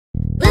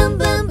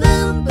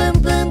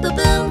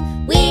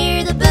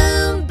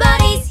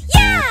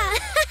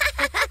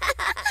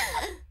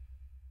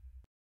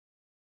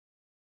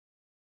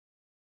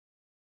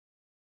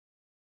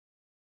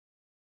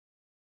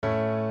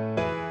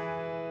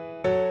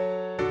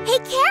Hey,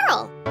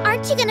 Carol,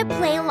 aren't you gonna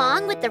play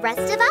along with the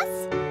rest of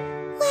us?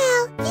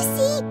 Well, you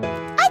see,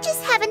 I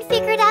just haven't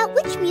figured out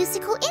which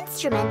musical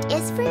instrument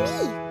is for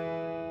me.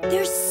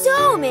 There's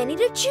so many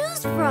to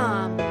choose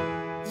from.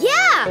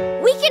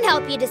 Yeah, we can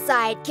help you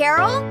decide,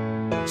 Carol.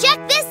 Check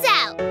this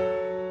out.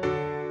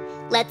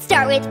 Let's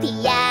start with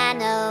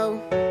piano.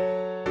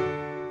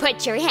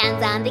 Put your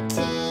hands on the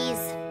keys.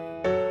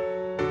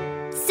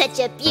 Such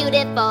a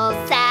beautiful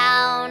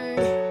sound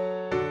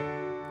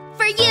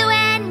for you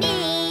and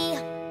me.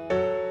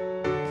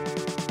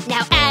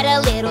 Now add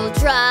a little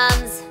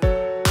drums.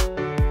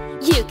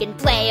 You can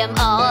play them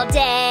all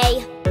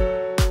day.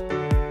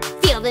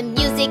 Feel the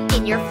music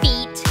in your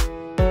feet.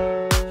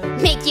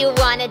 Make you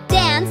wanna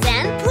dance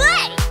and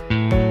play.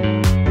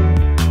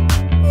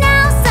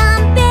 Now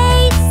some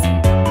bass.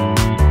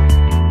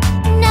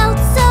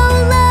 Notes so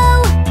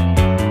low.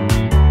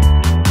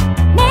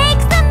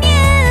 Makes the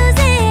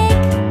music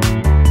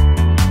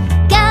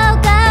go,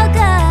 go,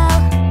 go.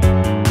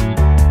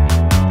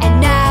 And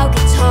now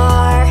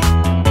guitar.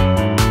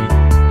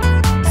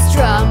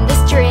 Strum the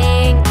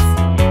strings.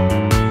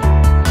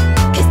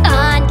 'Cause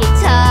on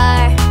guitar,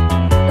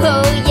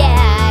 oh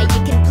yeah, you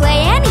can play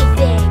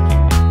anything.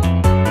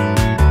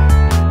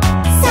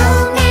 So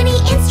many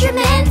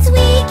instruments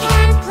we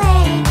can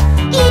play,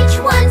 each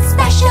one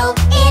special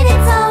in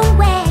its own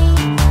way.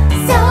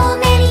 So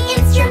many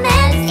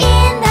instruments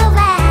in the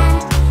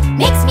land,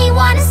 makes me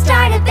want to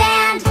start a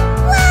band.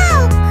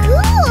 Wow,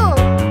 cool!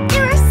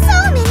 There are so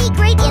many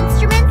great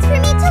instruments for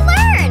me to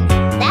learn.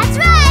 That's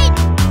right!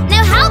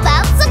 Now how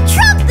about some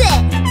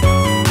trumpet?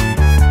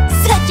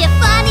 Such a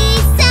funny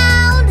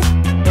sound!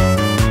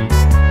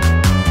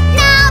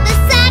 Now the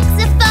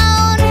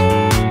saxophone,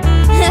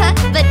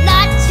 but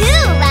not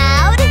too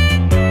loud.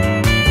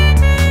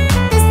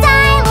 The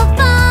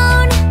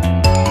xylophone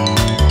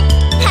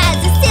has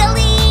a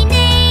silly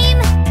name,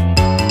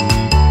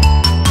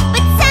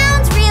 but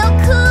sounds real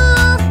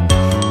cool.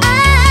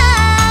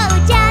 Oh,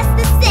 just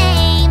the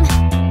same.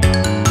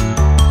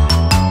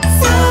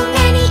 So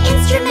many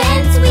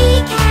instruments we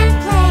can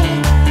play,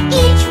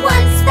 each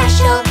one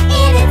special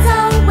in its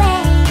own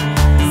way.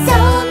 So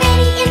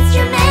many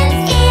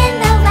instruments in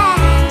the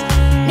land,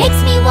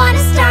 makes me want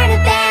to start a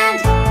band.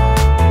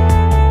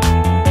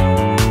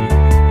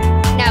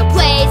 Now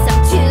play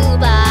some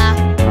tuba,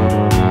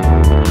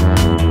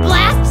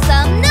 blast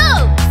some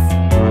notes,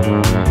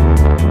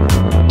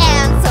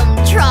 and some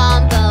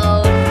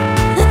trombone.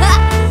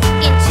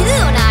 In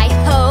tune, I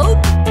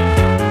hope.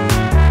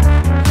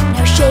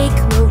 Now shake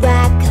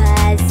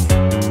maracas.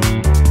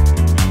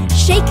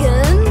 Shake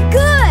 'em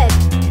good.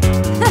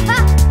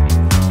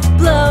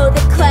 Blow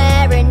the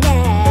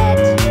clarinet,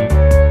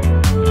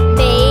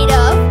 made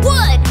of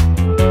wood.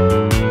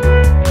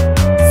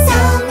 So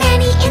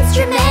many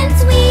instruments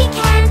we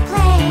can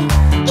play,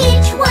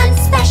 each one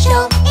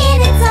special in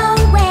its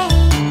own way.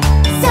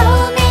 So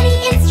many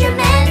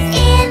instruments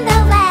in the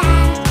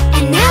land,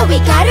 and now we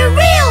got a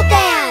real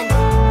band.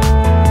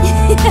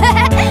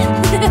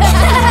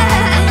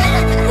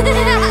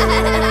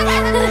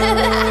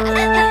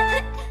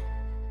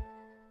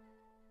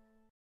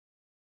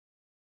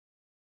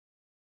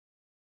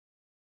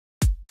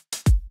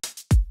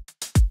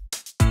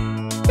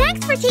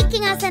 Thanks for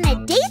taking us on a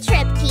day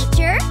trip,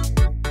 teacher.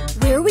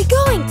 Where are we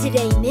going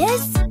today,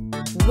 miss?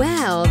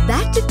 Well,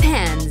 that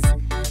depends.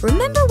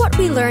 Remember what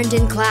we learned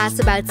in class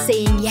about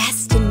saying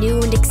yes to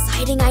new and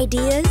exciting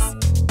ideas?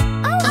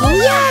 Oh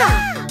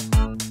yeah!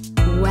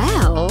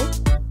 Well,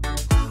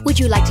 would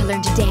you like to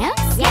learn to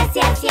dance? Yes,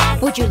 yes,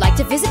 yes. Would you like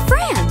to visit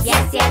France?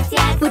 Yes, yes,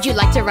 yes. Would you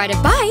like to ride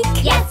a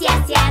bike? Yes,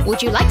 yes, yes.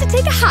 Would you like to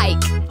take a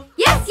hike?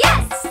 Yes,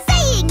 yes.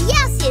 Saying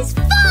yes is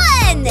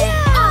fun.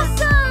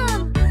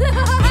 Awesome!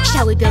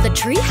 Shall we build a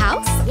tree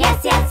house?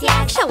 Yes, yes,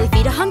 yes. Shall we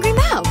feed a hungry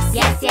mouse?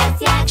 Yes,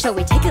 yes, yes. Shall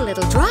we take a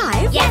little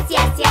drive? Yes,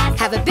 yes, yes.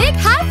 Have a big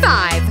high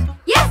five!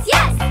 Yes,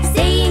 yes.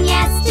 Saying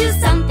yes to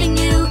something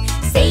new.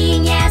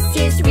 Saying yes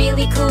is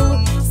really cool.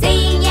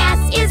 Saying yes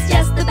is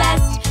just the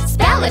best.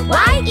 Spell it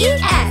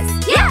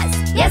Y-E-S.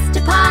 Yes. Yes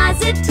to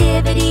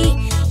positivity.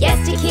 Yes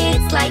to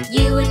kids like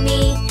you and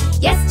me.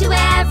 Yes to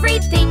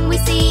everything we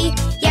see.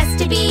 Yes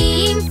to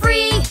being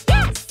free.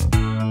 Yes.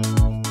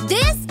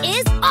 This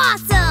is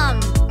awesome.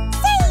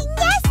 Saying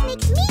yes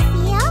makes me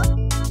feel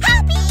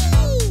happy.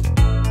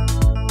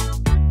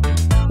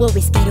 Will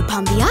we skate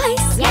upon the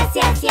ice? Yes,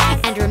 yes, yes.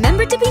 And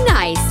remember to be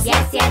nice.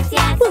 Yes, yes,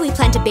 yes. Will we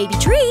plant a baby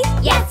tree?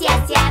 Yes,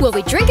 yes, yes. Will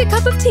we drink a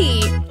cup of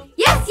tea?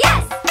 Yes,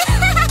 yes.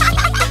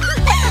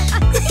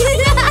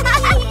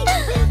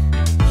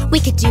 We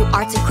could do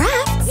arts and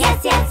crafts.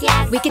 Yes, yes,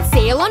 yes. We could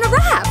sail on a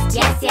raft.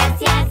 Yes, yes,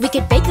 yes. We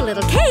could bake a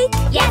little cake.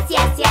 Yes,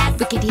 yes, yes.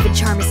 We could even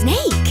charm a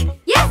snake.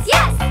 Yes,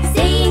 yes.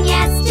 Saying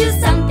yes to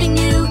something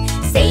new.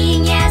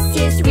 Saying yes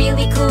is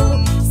really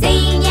cool.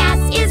 Saying yes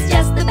is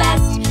just the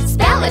best.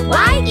 Spell it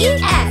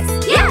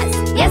Y-E-S. Yes.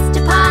 Yes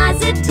to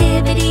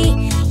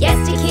positivity. Yes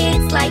to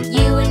kids like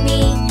you and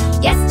me.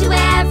 Yes to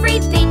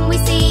everything we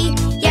see.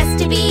 Yes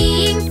to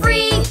being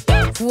free.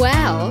 Yes.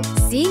 Well,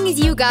 seeing as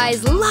you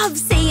guys love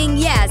saying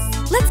yes,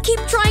 let's keep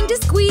trying to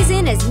squeeze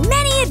in as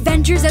many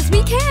adventures as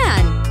we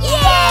can.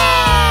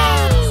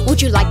 Yay!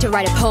 Would you like to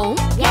write a poem?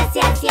 Yes,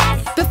 yes,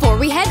 yes. Before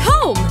we head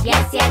home?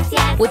 Yes, yes,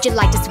 yes. Would you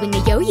like to swing a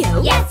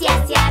yo-yo? Yes,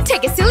 yes, yes.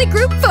 Take a silly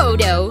group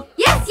photo?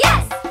 Yes,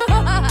 yes.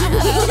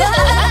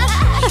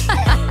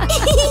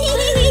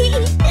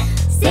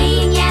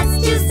 Saying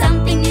yes to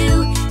something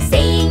new.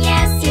 Saying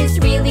yes is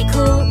really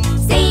cool.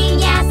 Saying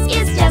yes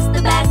is just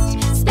the best.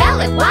 Spell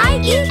it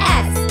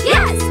Y-E-S.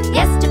 Yes.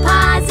 Yes to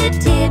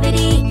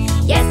positivity.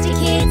 Yes to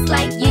kids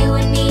like you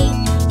and me.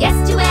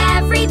 Yes to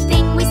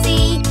everything we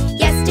see.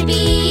 Yes to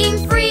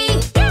being free.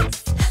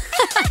 Yes.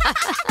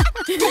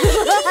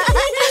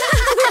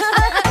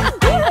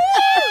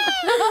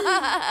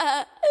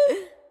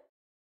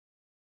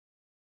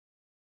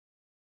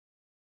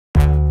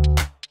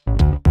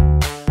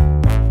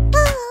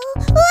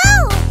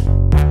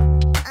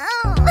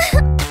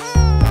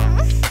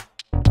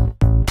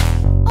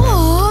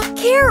 Aw,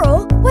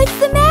 Carol, what's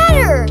the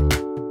matter?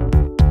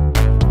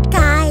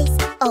 Guys,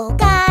 oh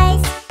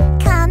guys,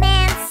 come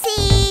and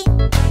see.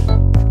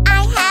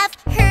 I have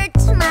hurt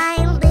my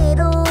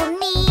little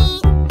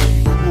knee.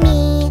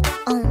 Me,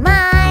 oh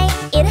my,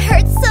 it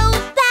hurts so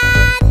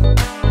bad.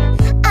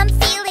 I'm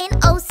feeling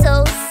oh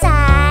so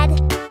sad.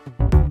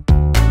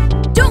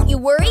 Don't you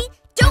worry,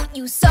 don't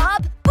you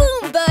sob.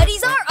 Boom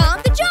Buddies are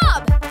on the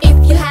job.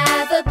 If you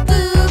have a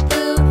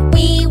boo-boo,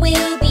 we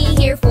will be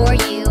here for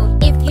you.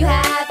 If you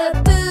have a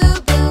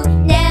boo-boo,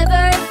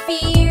 never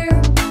fear.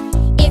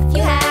 If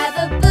you have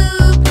a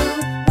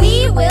boo-boo,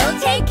 we will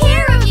take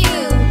care of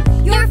you.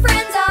 Your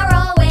friends are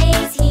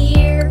always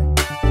here.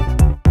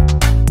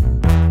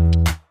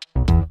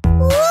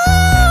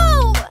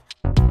 Whoa!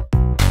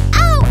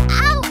 Ow,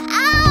 ow,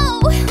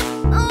 ow!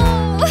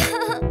 Oh.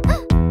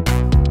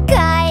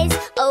 Guys,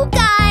 oh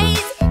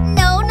guys,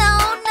 no, no,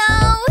 no.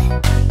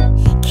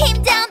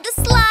 Came down the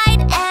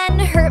slide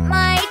and hurt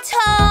my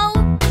toe.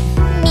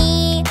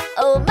 Me,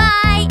 oh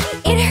my,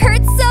 it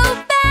hurts so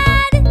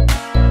bad.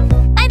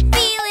 I'm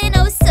feeling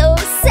oh so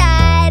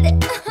sad.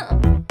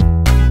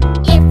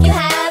 If you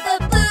have a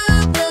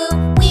boo-boo,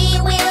 we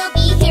will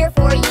be here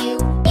for you.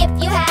 If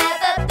you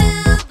have a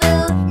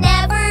boo-boo,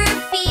 never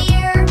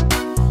fear.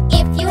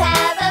 If you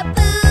have a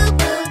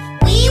boo-boo,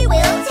 we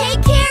will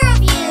take care of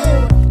you.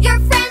 Your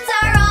friends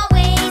are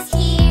always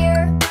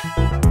here.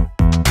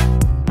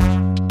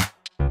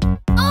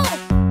 Oh!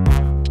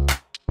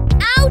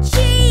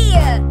 Ouchie!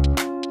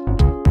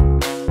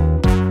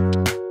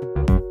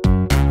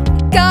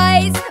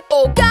 Guys,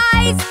 oh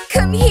guys,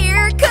 come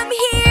here, come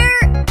here.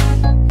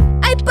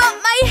 I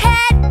bumped my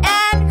head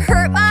and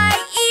hurt my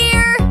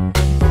ear.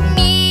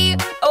 Me,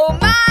 oh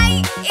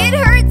my, it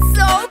hurts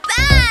so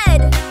bad.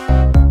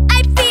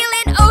 I'm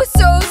feeling oh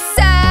so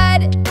sad.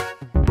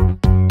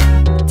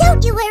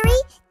 Don't you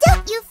worry,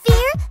 don't you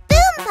fear.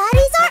 Boom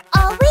Buddies are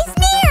always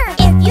near.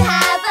 If you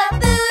have a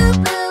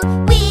boo-boo,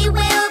 we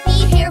will be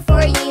here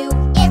for you.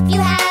 If you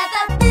have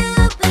a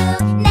boo-boo,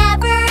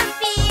 never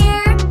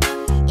fear.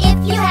 If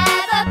you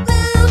have a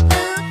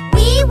boo-boo,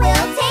 we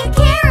will take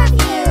care of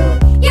you.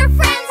 Your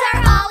friends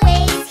are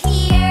always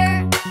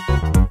here.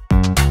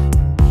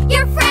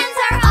 Your friends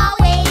are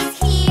always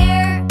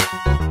here.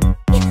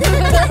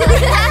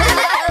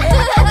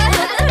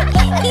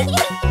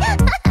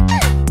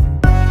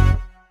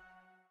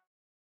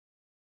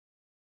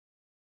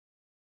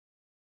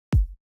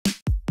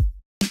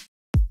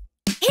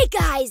 Hey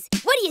guys,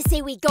 what do you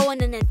say we go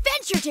on an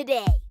adventure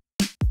today?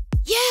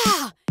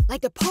 Yeah,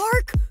 like the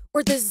park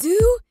or the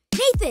zoo?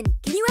 Nathan,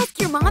 can you ask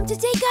your mom to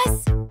take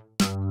us?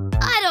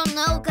 I don't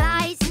know,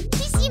 guys.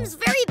 She seems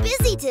very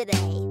busy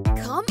today.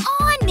 Come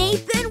on,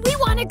 Nathan, we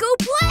want to go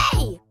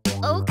play.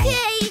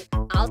 Okay,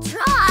 I'll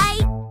try.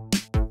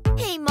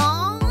 Hey,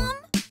 Mom.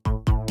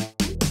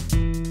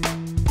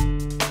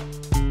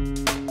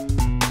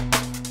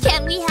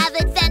 Can we have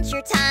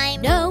adventure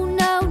time? No,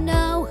 no,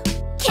 no.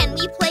 Can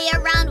we play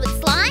around with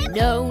slime?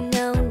 No,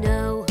 no,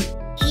 no.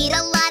 Eat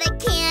a lot of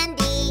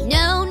candy?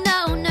 No,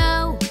 no,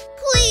 no.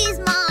 Please,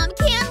 Mom,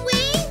 can we?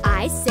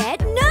 I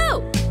said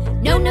no.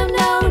 No, no,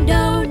 no,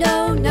 no,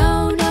 no,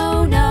 no,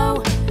 no,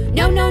 no.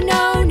 No, no,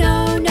 no,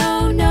 no,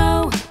 no,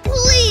 no.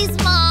 Please,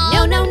 Mom.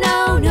 No, no,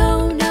 no,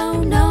 no,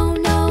 no, no,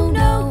 no,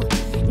 no.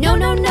 No,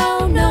 no,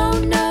 no, no,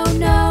 no,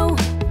 no.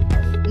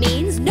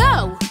 Means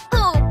no.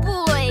 Oh,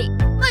 boy.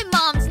 My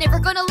mom's never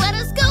gonna let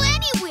us go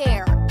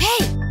anywhere.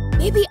 Hey,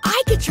 maybe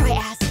I could try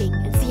asking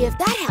and see if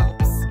that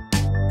helps.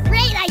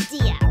 Great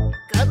idea.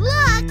 Good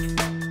luck.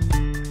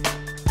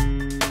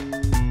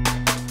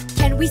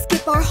 Can we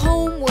skip our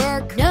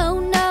homework? No,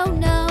 no,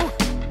 no.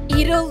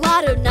 Eat a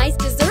lot of nice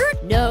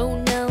dessert? No,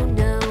 no,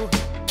 no.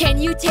 Can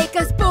you take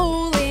us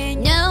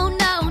bowling? No,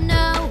 no,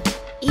 no.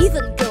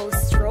 Even go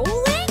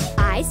strolling?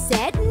 I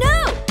said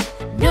no.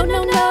 No,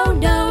 no, no,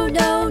 no,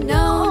 no, no,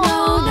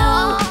 no,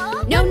 no.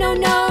 No, no,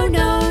 no,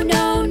 no,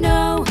 no,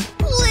 no.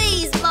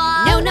 Please,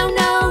 Mom. No, no,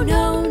 no,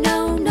 no,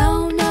 no,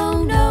 no,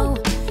 no, no.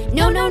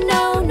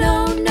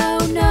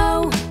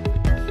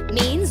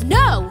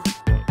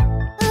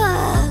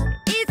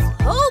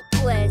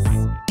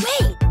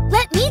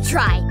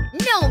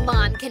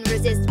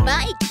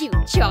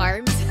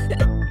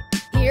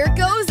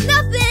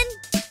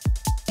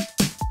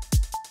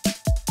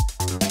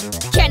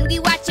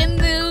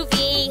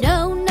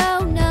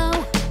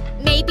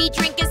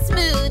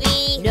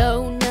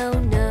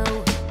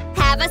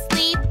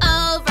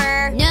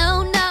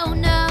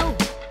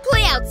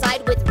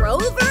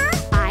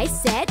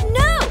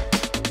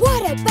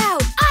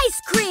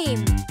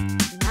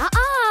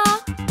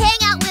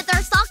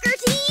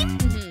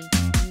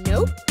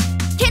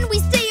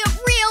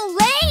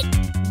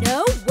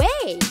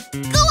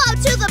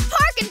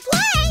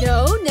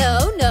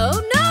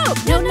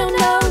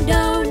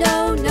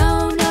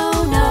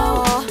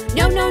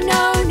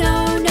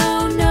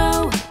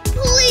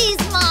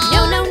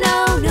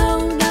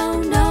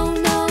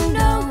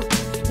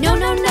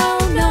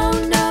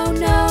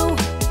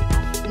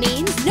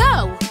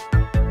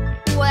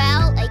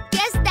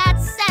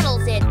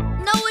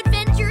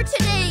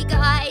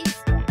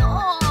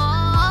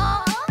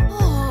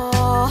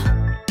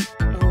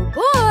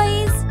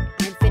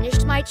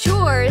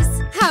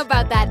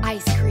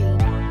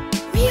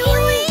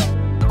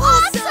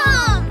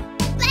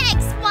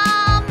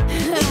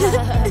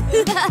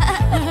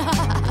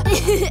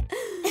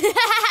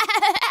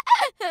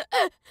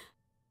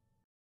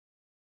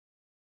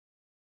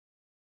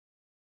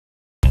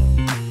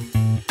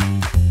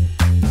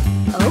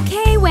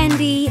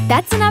 Wendy.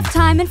 That's enough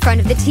time in front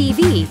of the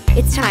TV.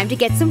 It's time to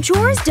get some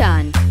chores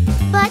done.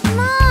 But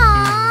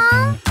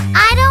Mom,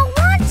 I don't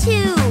want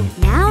to.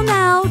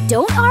 Now,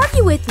 don't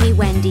argue with me,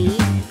 Wendy.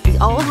 We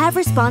all have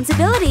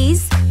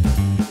responsibilities.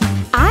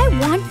 I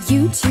want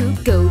you to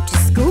go to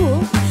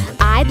school.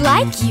 I'd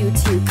like you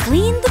to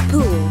clean the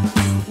pool.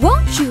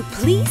 Won't you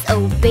please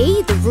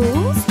obey the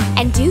rules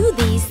and do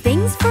these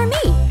things for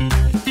me?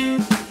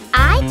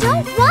 I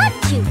don't want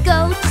to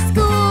go to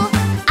school.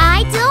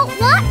 I don't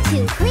want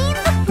to clean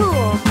the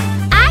pool.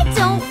 I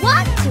don't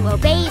want to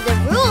obey the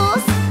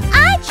rules.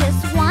 I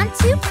just want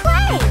to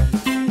play.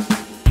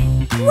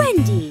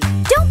 Wendy,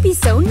 don't be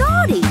so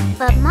naughty.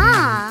 But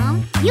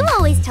Mom, you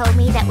always told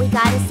me that we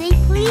gotta say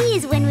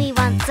please when we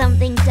want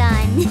something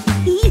done.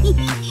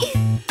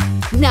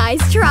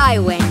 Nice try,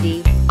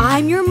 Wendy.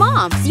 I'm your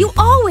mom, so you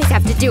always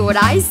have to do what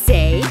I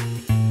say.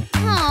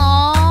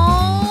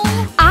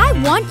 Aww. I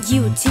want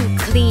you to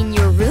clean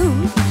your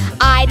room.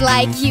 I'd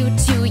like you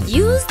to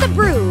use the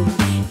broom.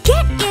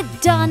 Get it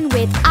done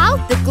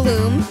without the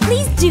gloom.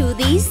 Please do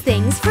these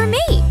things for me.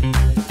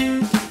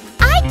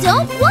 I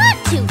don't want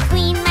to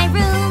clean my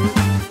room.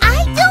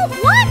 I don't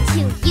want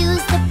to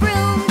use the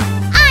broom.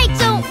 I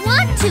don't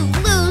want to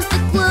lose the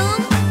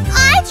gloom.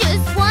 I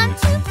just want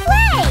to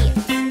play.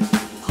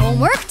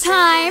 Homework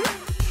time.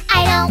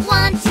 I don't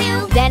want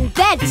to. Then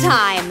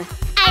bedtime.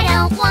 I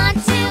don't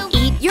want to.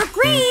 Eat your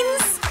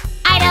greens.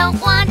 I don't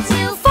want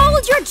to.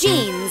 Fold your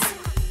jeans.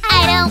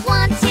 I don't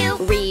want to.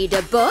 Read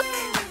a book.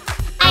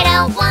 I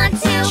don't want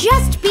to.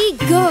 Just be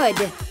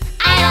good.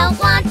 I don't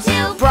want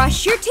to.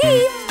 Brush your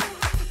teeth.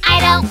 I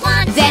don't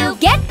want to. Then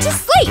get to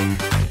sleep.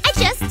 I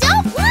just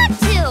don't want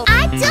to.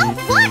 I don't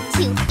want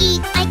to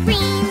eat my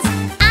greens.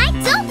 I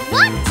don't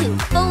want to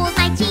fold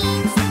my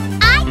jeans.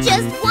 I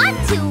just want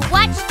to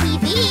watch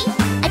TV.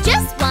 I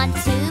just want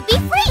to be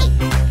free.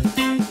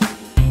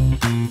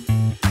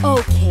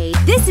 Okay,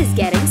 this is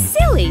getting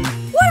silly.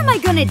 What am I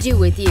gonna do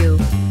with you?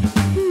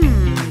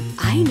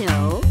 I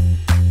know.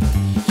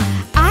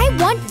 I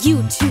want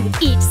you to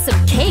eat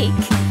some cake.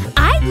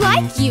 I'd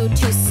like you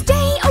to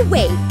stay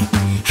awake.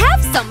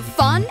 Have some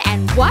fun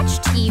and watch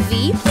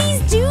TV.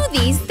 Please do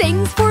these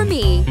things for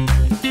me.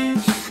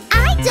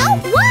 I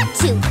don't want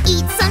to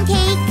eat some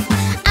cake.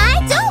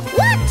 I don't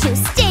want to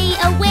stay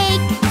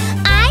awake.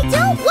 I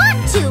don't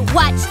want to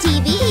watch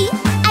TV.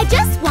 I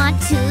just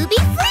want to be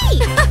free.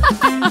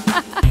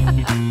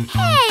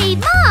 Hey,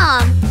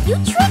 Mom, you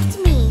tricked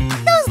me.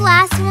 Those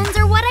last ones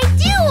are what I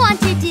do want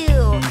to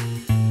do.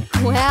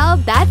 Well,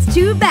 that's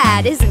too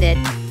bad, isn't it?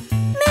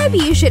 Maybe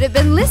you should have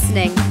been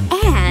listening.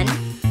 And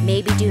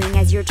maybe doing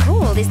as you're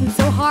told isn't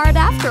so hard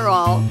after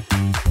all.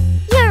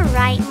 You're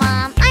right,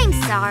 Mom. I'm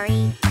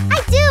sorry.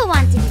 I do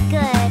want to be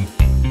good.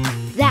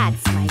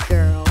 That's my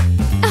girl.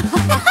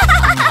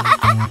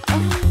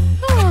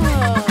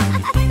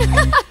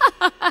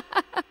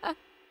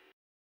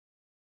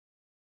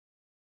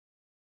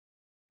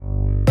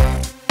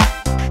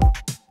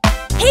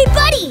 Hey,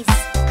 buddies!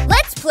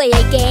 Let's play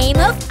a game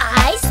of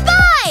I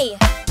Spy!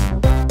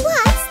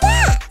 What's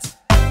that?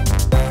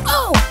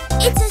 Oh,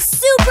 it's a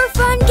super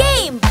fun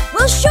game!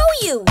 We'll show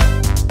you!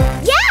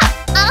 Yeah,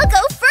 I'll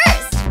go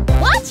first.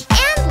 Watch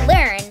and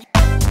learn.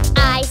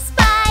 I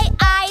spy,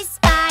 I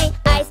spy,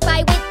 I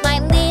spy with my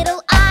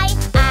little eye.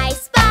 I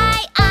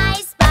spy,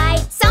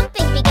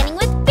 something beginning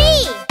with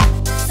B.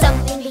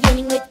 Something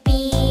beginning with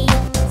B.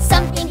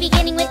 Something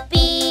beginning with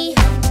B.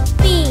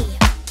 B.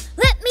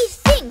 Let me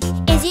think.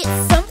 Is it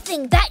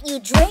something that you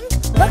drink?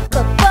 Look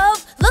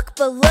above, look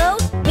below.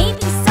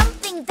 Maybe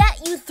something that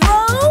you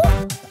throw?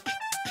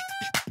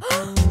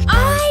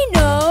 I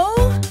know!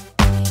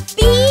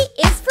 B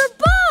is for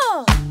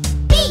ball!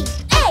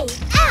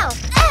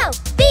 B-A-L-L.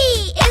 B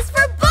is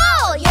for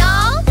ball,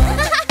 y'all.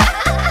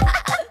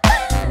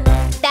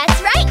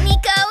 That's right,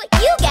 Nico.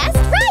 You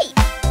guessed right.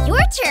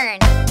 Your turn.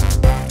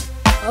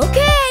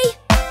 Okay!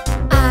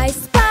 I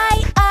spy,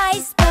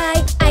 I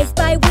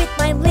spy with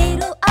my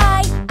little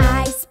eye.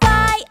 I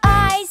spy,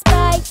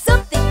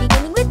 something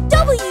beginning with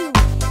W.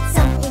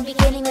 Something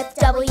beginning with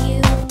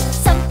W.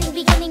 Something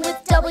beginning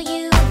with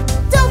W.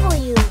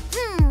 W.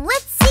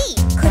 Let's see.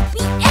 Could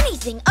be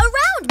anything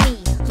around me.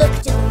 Look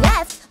to the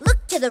left, look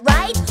to the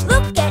right.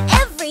 Look at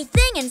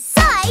everything in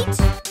sight.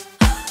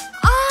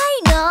 I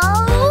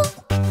know.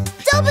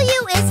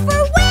 W is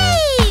for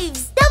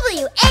waves.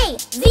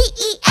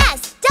 W-A-V-E-S.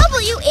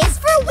 W is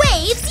for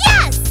waves,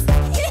 yes.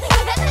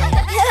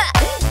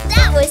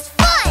 That was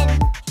fun.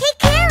 Hey,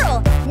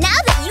 Carol, now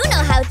that you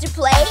know how to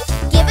play,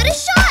 give it a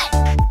shot.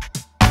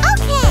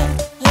 Okay,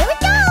 here it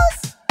goes.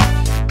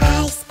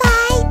 I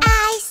spy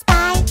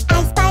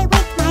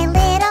with my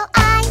little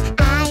eye.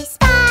 I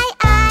spy,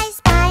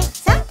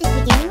 something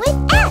beginning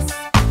with S.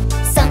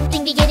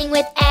 Something beginning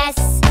with S.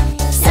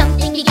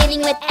 Something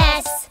beginning with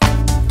S.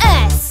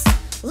 S.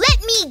 Let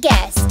me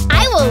guess.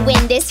 I will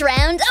win this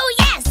round. Oh,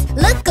 yes.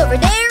 Look over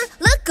there,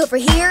 look over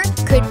here.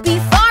 Could be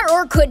far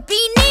or could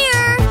be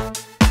near.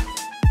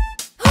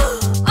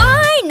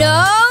 I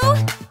know!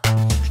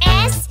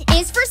 S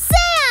is for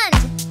sand.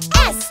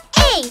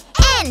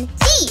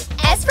 S-A-N-D.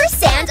 S for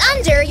sand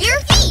under your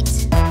feet.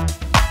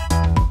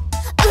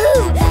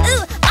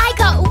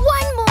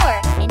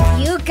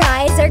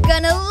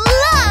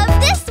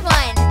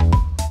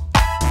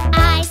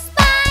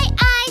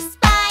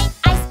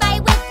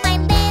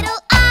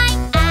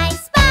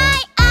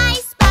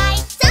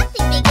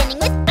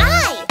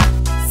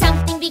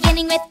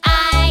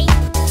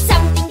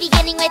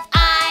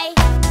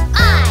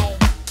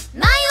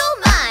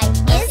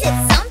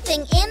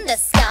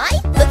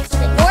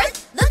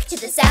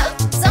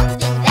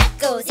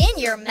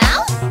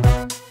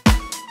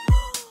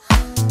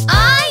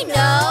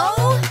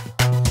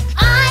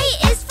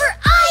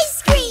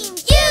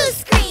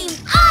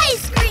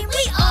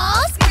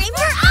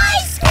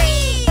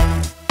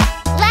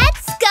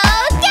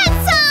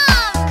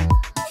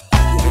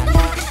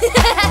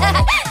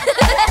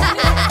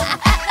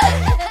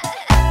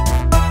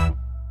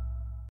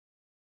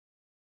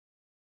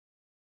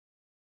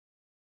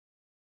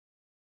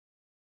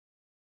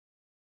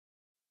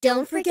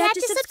 Don't forget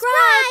to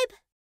subscribe!